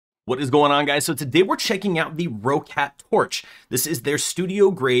What is going on, guys? So today we're checking out the Roccat Torch. This is their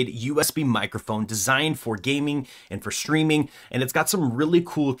studio grade USB microphone designed for gaming and for streaming, and it's got some really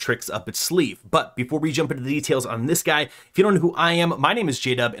cool tricks up its sleeve. But before we jump into the details on this guy, if you don't know who I am, my name is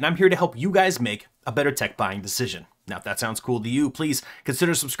JDubb, and I'm here to help you guys make a better tech buying decision. Now, if that sounds cool to you, please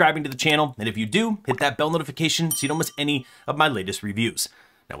consider subscribing to the channel, and if you do, hit that bell notification so you don't miss any of my latest reviews.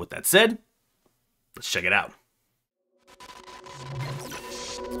 Now, with that said, let's check it out.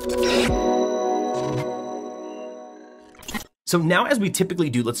 So now, as we typically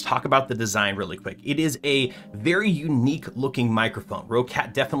do, let's talk about the design really quick. It is a very unique looking microphone.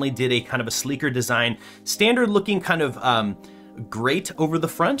 Roccat definitely did a kind of a sleeker design, standard looking kind of great over the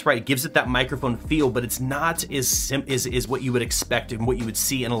front, right? It gives it that microphone feel, but it's not as what you would expect and what you would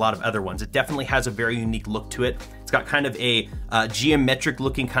see in a lot of other ones. It definitely has a very unique look to it. It's got kind of a geometric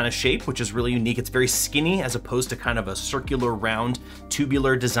looking kind of shape, which is really unique. It's very skinny as opposed to kind of a circular, round,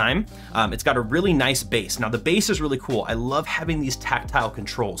 tubular design. It's got a really nice bass. Now the bass is really cool. I love having these tactile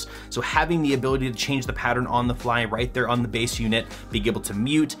controls. So having the ability to change the pattern on the fly right there on the bass unit, being able to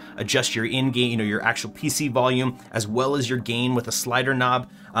mute, adjust your in-gain, your actual PC volume, as well as your gain with a slider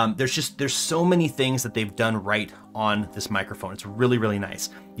knob. There's so many things that they've done right on this microphone. It's really, really nice.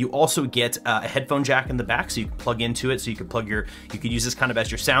 You also get a headphone jack in the back, so you can plug into it. So you could use this kind of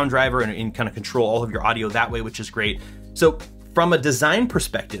as your sound driver and kind of control all of your audio that way, which is great. So from a design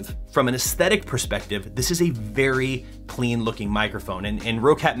perspective, from an aesthetic perspective, this is a very clean looking microphone, and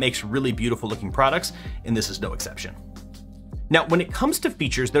Roccat makes really beautiful looking products, and this is no exception. Now, when it comes to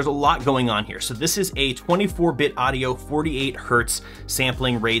features, there's a lot going on here. So this is a 24-bit audio, 48 hertz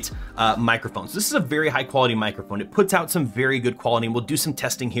sampling rate microphone. So this is a very high quality microphone. It puts out some very good quality, and we'll do some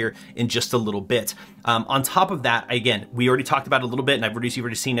testing here in just a little bit. On top of that, again, we already talked about it a little bit, and you've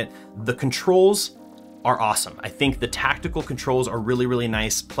already seen it. The controls are awesome. I think the tactical controls are really, really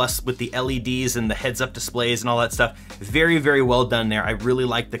nice. Plus with the LEDs and the heads-up displays and all that stuff, very, very well done there. I really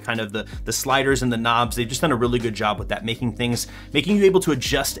like the kind of the sliders and the knobs. They've just done a really good job with that, making you able to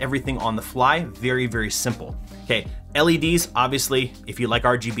adjust everything on the fly. Very, very simple. Okay, LEDs, obviously, if you like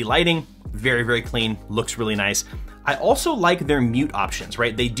RGB lighting, very, very clean, looks really nice. I also like their mute options,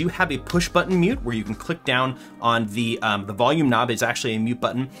 right? They do have a push button mute where you can click down on the volume knob. It's actually a mute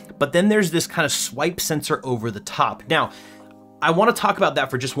button, but then there's this kind of swipe sensor over the top. Now, I want to talk about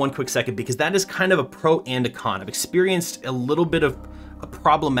that for just one quick second because that is kind of a pro and a con. I've experienced a little bit of a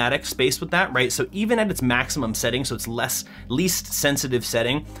problematic space with that, right? So even at its maximum setting, so its least sensitive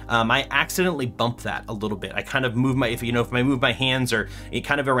setting, I accidentally bump that a little bit. I kind of move if I move my hands or it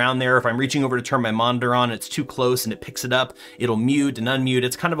kind of around there, if I'm reaching over to turn my monitor on, it's too close and it picks it up, it'll mute and unmute.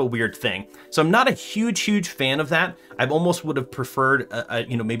 It's kind of a weird thing. So I'm not a huge fan of that. I almost would have preferred,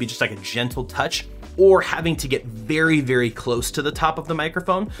 maybe just like a gentle touch, or having to get very, very close to the top of the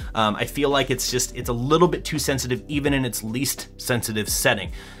microphone. I feel like it's a little bit too sensitive, even in its least sensitive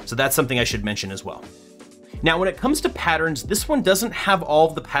setting. So that's something I should mention as well. Now, when it comes to patterns, this one doesn't have all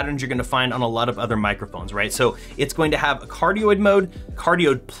of the patterns you're gonna find on a lot of other microphones, right? So it's going to have a cardioid mode,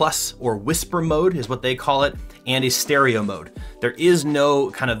 cardioid plus or whisper mode is what they call it, and a stereo mode. There is no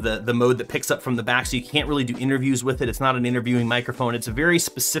kind of the mode that picks up from the back, so you can't really do interviews with it. It's not an interviewing microphone. It's very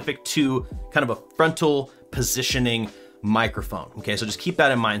specific to kind of a frontal positioning microphone. Okay, so just keep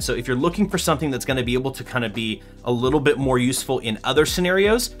that in mind. So if you're looking for something that's gonna be able to kind of be a little bit more useful in other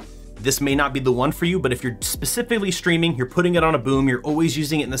scenarios, this may not be the one for you, but if you're specifically streaming, you're putting it on a boom, you're always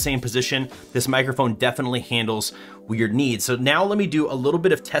using it in the same position, this microphone definitely handles your needs. So now let me do a little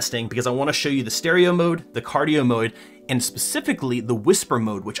bit of testing because I wanna show you the stereo mode, the cardio mode, and specifically the whisper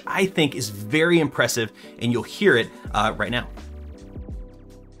mode, which I think is very impressive, and you'll hear it right now.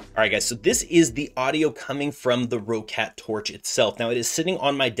 All right, guys, so this is the audio coming from the Roccat Torch itself. Now, it is sitting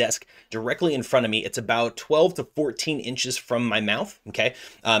on my desk directly in front of me. It's about 12 to 14 inches from my mouth, okay?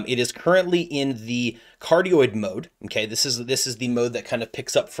 It is currently in the cardioid mode, okay? This is the mode that kind of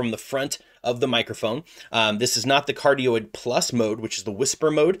picks up from the front of the microphone. This is not the cardioid plus mode, which is the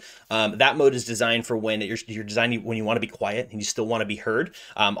whisper mode. That mode is designed for when you're designing when you want to be quiet and you still want to be heard.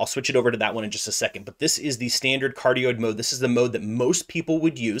 I'll switch it over to that one in just a second, but this is the standard cardioid mode. This is the mode that most people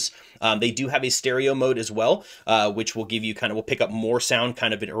would use. They do have a stereo mode as well, which will give you will pick up more sound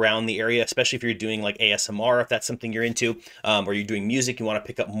kind of around the area, especially if you're doing like ASMR, if that's something you're into, or you're doing music, you want to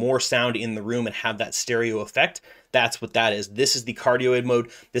pick up more sound in the room and have that stereo effect. That's what that is. This is the cardioid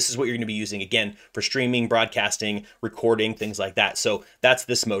mode. This is what you're going to be using, again, for streaming, broadcasting, recording, things like that. So that's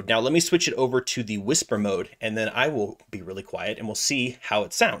this mode. Now let me switch it over to the whisper mode, and then I will be really quiet and we'll see how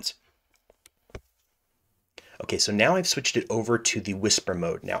it sounds. Okay, so now I've switched it over to the whisper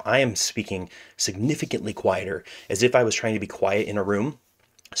mode. Now I am speaking significantly quieter, as if I was trying to be quiet in a room.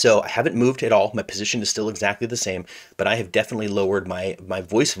 So I haven't moved at all. My position is still exactly the same, but I have definitely lowered my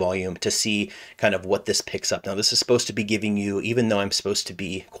voice volume to see kind of what this picks up. Now this is supposed to be giving you, even though I'm supposed to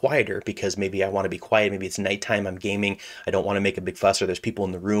be quieter because maybe I want to be quiet, maybe it's nighttime, I'm gaming, I don't want to make a big fuss or there's people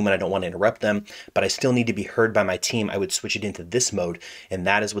in the room and I don't want to interrupt them, but I still need to be heard by my team, I would switch it into this mode, and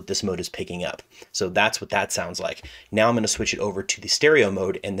that is what this mode is picking up. So that's what that sounds like. Now I'm going to switch it over to the stereo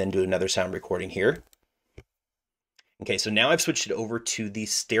mode and then do another sound recording here. Okay, so now I've switched it over to the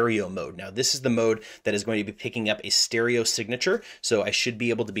stereo mode. Now this is the mode that is going to be picking up a stereo signature. So I should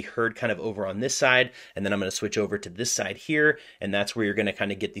be able to be heard kind of over on this side, and then I'm going to switch over to this side here, and that's where you're going to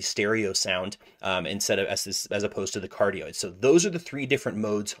kind of get the stereo sound instead of as opposed to the cardioid. So those are the three different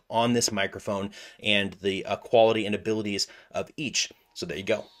modes on this microphone and the quality and abilities of each. So there you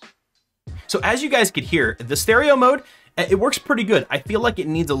go. So as you guys could hear, the stereo mode, it works pretty good. I feel like it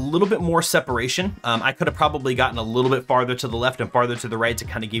needs a little bit more separation. I could have probably gotten a little bit farther to the left and farther to the right to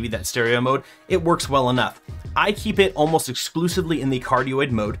kind of give you that stereo mode. It works well enough. I keep it almost exclusively in the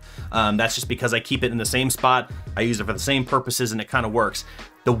cardioid mode. That's just because I keep it in the same spot. I use it for the same purposes and it kind of works.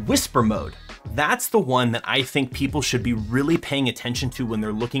 The whisper mode, that's the one that I think people should be really paying attention to when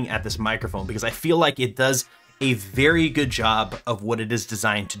they're looking at this microphone, because I feel like it does a very good job of what it is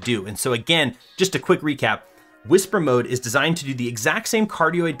designed to do. And so again, just a quick recap, whisper mode is designed to do the exact same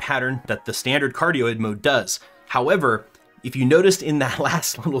cardioid pattern that the standard cardioid mode does. However, if you noticed in that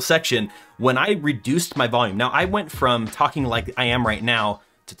last little section, when I reduced my volume, now I went from talking like I am right now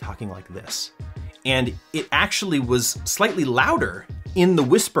to talking like this. And it actually was slightly louder in the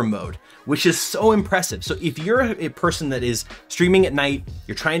whisper mode, which is so impressive. So if you're a person that is streaming at night,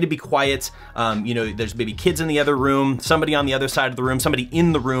 you're trying to be quiet, you know, there's maybe kids in the other room, somebody on the other side of the room, somebody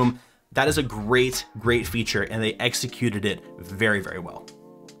in the room, that is a great, great feature, and they executed it very, very well.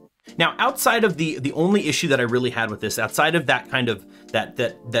 Now, outside of the only issue that I really had with this, outside of that kind of,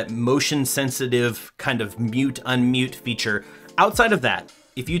 that motion sensitive kind of mute, unmute feature, outside of that,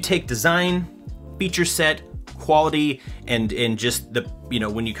 if you take design, feature set, quality, and just the, you know,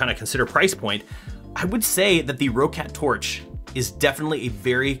 when you kind of consider price point, I would say that the Roccat Torch is definitely a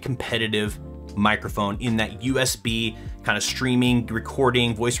very competitive microphone in that USB kind of streaming,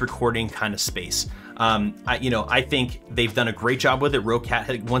 recording, voice recording kind of space. I think they've done a great job with it.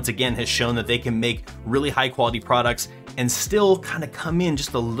 Roccat once again has shown that they can make really high quality products and still kind of come in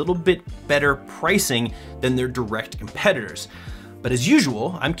just a little bit better pricing than their direct competitors. But as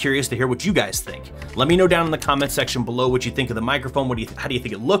usual, I'm curious to hear what you guys think. Let me know down in the comment section below what you think of the microphone. How do you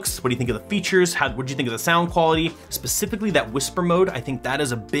think it looks? What do you think of the features? What do you think of the sound quality? Specifically that whisper mode, I think that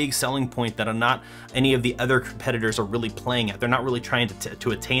is a big selling point that not any of the other competitors are really playing at. They're not really trying to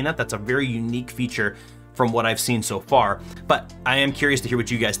attain that. That's a very unique feature from what I've seen so far, but I am curious to hear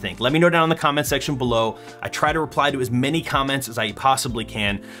what you guys think. Let me know down in the comment section below. I try to reply to as many comments as I possibly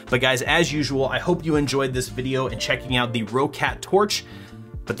can, but guys, as usual, I hope you enjoyed this video and checking out the Roccat Torch,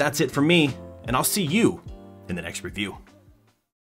 but that's it for me, and I'll see you in the next review.